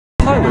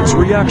pilot's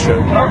reaction.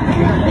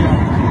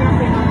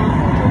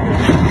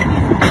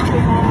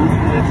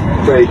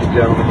 Ladies and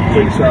gentlemen,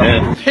 please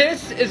stop.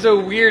 This is a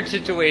weird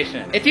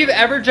situation. If you've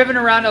ever driven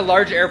around a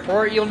large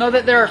airport, you'll know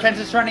that there are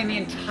fences surrounding the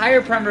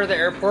entire perimeter of the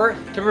airport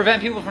to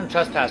prevent people from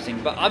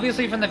trespassing, but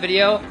obviously from the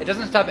video, it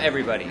doesn't stop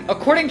everybody.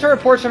 According to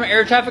reports from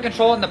air traffic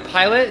control and the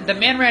pilot, the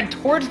man ran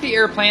towards the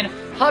airplane,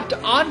 hopped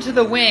onto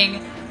the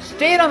wing,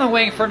 stayed on the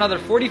wing for another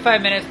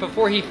 45 minutes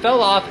before he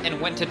fell off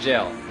and went to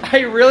jail.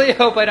 I really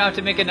hope I don't have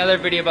to make another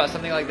video about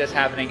something like this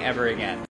happening ever again.